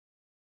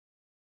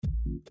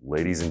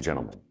Ladies and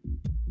gentlemen,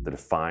 the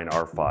Define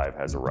R5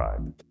 has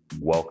arrived.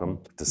 Welcome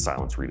to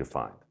Silence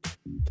Redefined.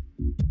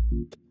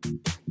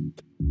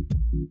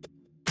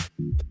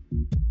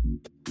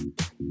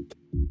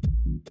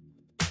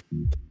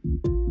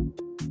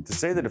 To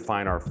say the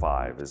Define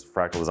R5 is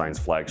Fractal Design's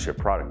flagship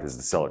product is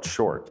to sell it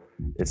short.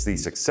 It's the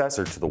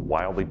successor to the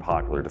wildly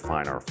popular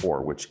Define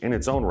R4, which in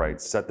its own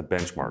right set the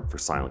benchmark for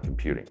silent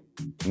computing.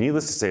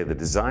 Needless to say, the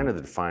design of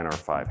the Define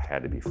R5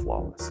 had to be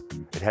flawless.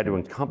 It had to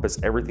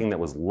encompass everything that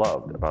was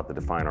loved about the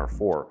Define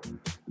R4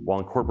 while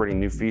incorporating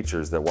new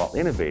features that, while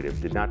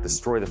innovative, did not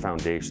destroy the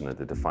foundation that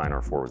the Define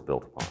R4 was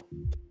built upon.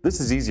 This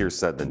is easier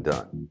said than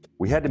done.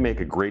 We had to make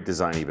a great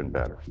design even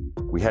better.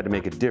 We had to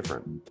make it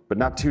different, but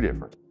not too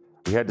different.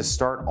 We had to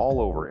start all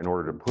over in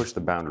order to push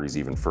the boundaries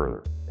even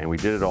further, and we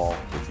did it all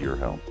with your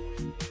help.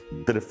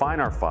 The Define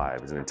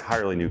R5 is an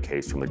entirely new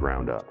case from the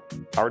ground up.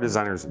 Our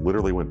designers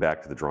literally went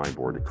back to the drawing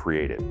board to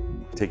create it,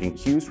 taking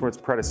cues from its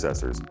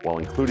predecessors while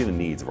including the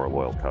needs of our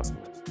loyal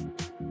customers.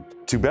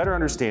 To better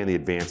understand the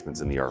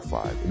advancements in the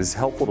R5, it is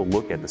helpful to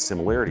look at the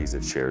similarities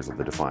it shares with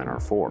the Define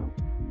R4.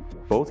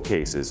 Both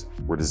cases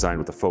were designed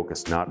with a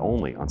focus not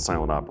only on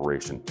silent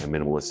operation and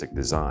minimalistic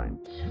design,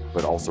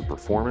 but also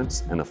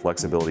performance and the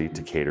flexibility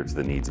to cater to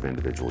the needs of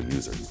individual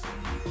users.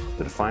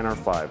 The Define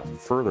R5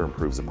 further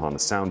improves upon the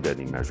sound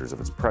deadening measures of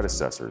its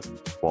predecessors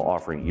while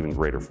offering even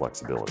greater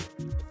flexibility.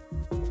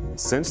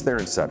 Since their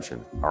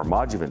inception, our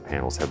Moduvent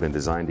panels have been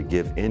designed to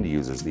give end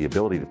users the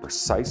ability to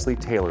precisely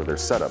tailor their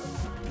setup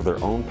for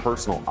their own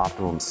personal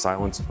optimum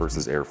silence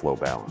versus airflow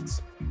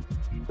balance.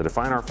 The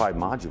Define R5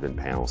 Moduvent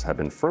panels have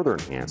been further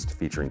enhanced,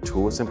 featuring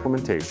toolless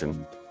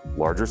implementation,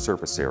 larger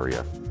surface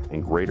area,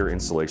 and greater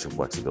installation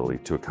flexibility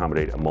to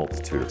accommodate a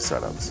multitude of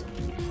setups.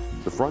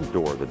 The front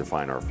door of the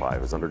Define R5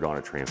 has undergone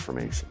a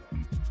transformation.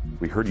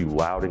 We heard you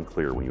loud and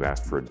clear when you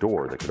asked for a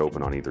door that could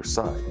open on either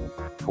side.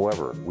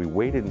 However, we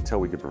waited until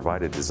we could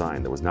provide a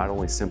design that was not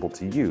only simple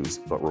to use,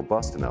 but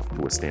robust enough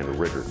to withstand the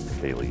rigors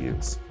of daily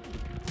use.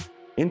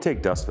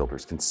 Intake dust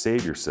filters can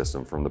save your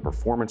system from the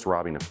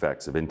performance-robbing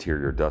effects of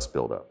interior dust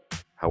buildup.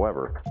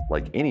 However,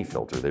 like any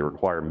filter, they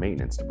require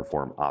maintenance to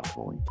perform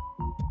optimally.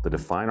 The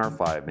Define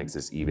R5 makes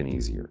this even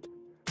easier.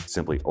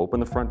 Simply open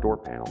the front door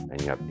panel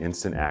and you have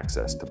instant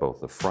access to both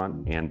the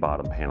front and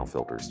bottom panel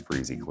filters for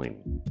easy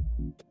cleaning.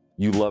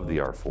 You love the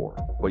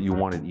R4, but you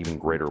wanted even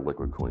greater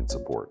liquid cooling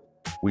support.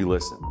 We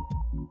listened.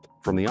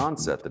 From the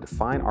onset, the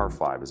Define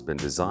R5 has been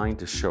designed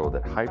to show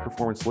that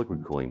high-performance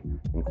liquid cooling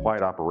and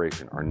quiet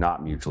operation are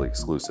not mutually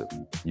exclusive.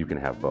 You can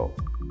have both.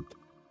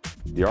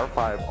 The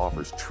R5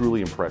 offers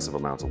truly impressive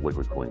amounts of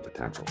liquid cooling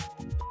potential,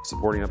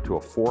 supporting up to a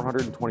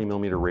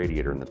 420mm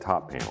radiator in the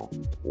top panel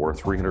or a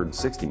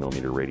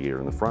 360mm radiator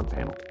in the front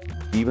panel,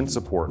 even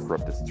support for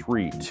up to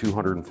 3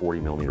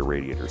 240mm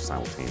radiators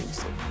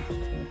simultaneously.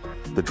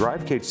 The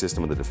drive cage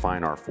system of the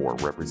Define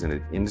R4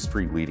 represented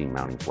industry-leading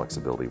mounting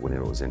flexibility when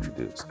it was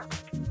introduced.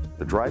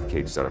 The drive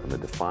cage setup in the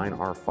Define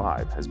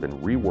R5 has been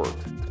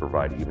reworked to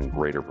provide even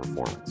greater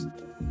performance.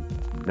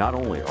 Not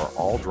only are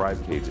all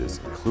drive cages,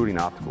 including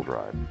optical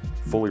drive,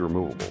 fully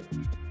removable,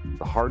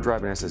 the hard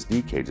drive and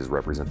SSD cages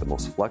represent the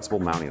most flexible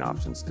mounting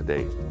options to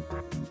date.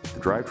 The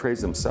drive trays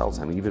themselves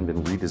have even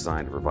been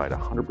redesigned to provide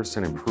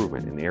 100%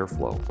 improvement in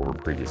airflow over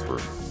previous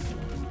versions.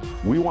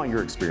 We want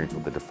your experience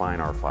with the Define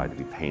R5 to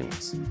be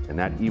painless, and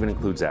that even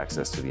includes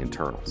access to the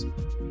internals.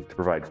 To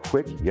provide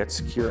quick yet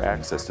secure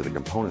access to the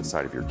component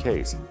side of your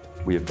case,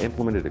 we have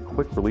implemented a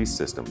quick release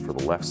system for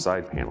the left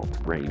side panel to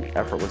grant you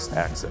effortless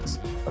access,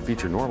 a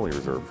feature normally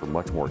reserved for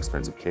much more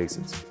expensive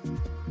cases.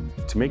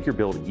 To make your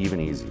build even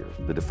easier,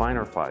 the Define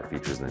R5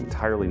 features an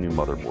entirely new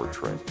motherboard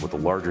tray with a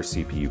larger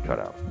CPU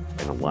cutout,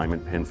 an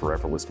alignment pin for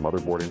effortless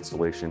motherboard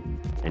installation,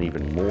 and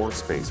even more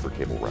space for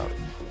cable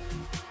routing.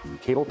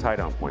 Cable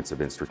tie-down points have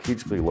been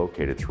strategically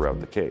located throughout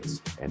the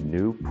case, and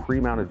new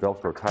pre-mounted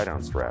Velcro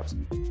tie-down straps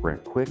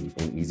grant quick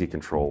and easy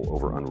control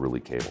over unruly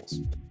cables.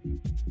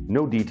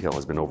 No detail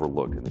has been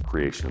overlooked in the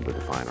creation of the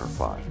Define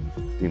R5.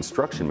 The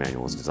instruction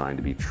manual is designed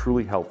to be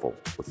truly helpful,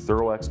 with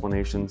thorough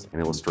explanations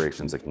and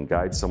illustrations that can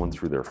guide someone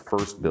through their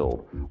first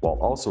build, while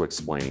also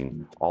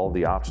explaining all of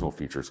the optional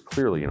features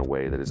clearly in a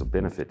way that is a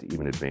benefit to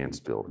even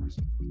advanced builders.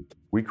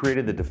 We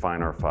created the Define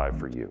R5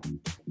 for you.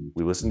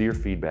 We listen to your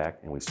feedback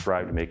and we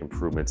strive to make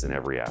improvements in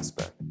every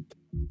aspect.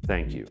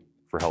 Thank you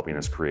for helping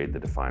us create the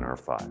Define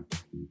R5.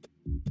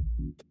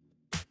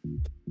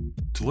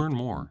 To learn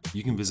more,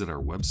 you can visit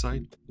our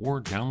website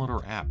or download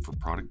our app for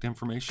product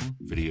information,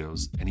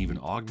 videos, and even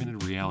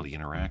augmented reality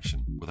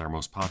interaction with our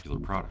most popular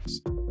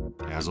products.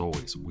 As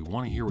always, we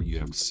want to hear what you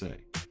have to say.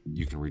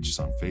 You can reach us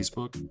on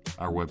Facebook,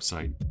 our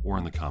website, or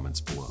in the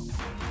comments below.